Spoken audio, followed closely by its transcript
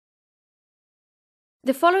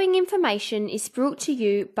The following information is brought to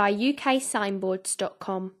you by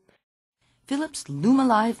uksignboards.com. Philips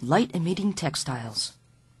LumaLive light-emitting textiles.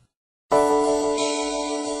 The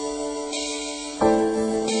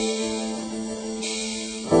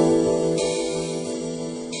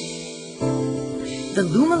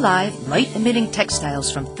LumaLive light-emitting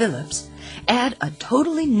textiles from Philips add a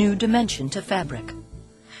totally new dimension to fabric.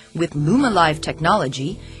 With LumaLive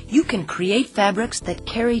technology, you can create fabrics that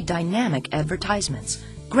carry dynamic advertisements,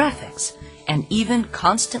 graphics, and even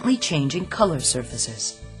constantly changing color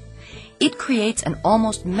surfaces. It creates an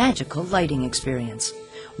almost magical lighting experience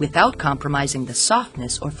without compromising the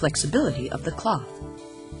softness or flexibility of the cloth.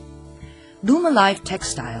 LumaLive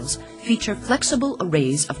textiles feature flexible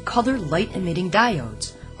arrays of color light-emitting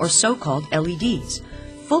diodes, or so-called LEDs,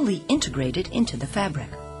 fully integrated into the fabric.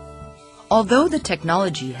 Although the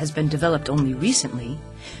technology has been developed only recently,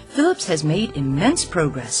 Philips has made immense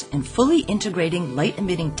progress in fully integrating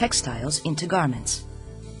light-emitting textiles into garments.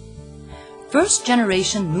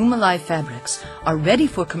 First-generation LumaLive fabrics are ready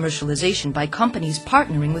for commercialization by companies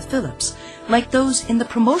partnering with Philips, like those in the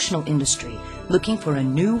promotional industry looking for a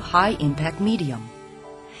new high-impact medium.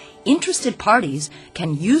 Interested parties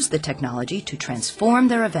can use the technology to transform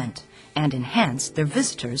their event and enhance their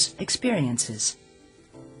visitors' experiences.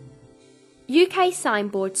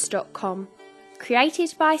 uksignboards.com.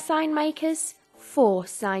 Created by sign makers for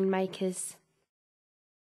sign makers.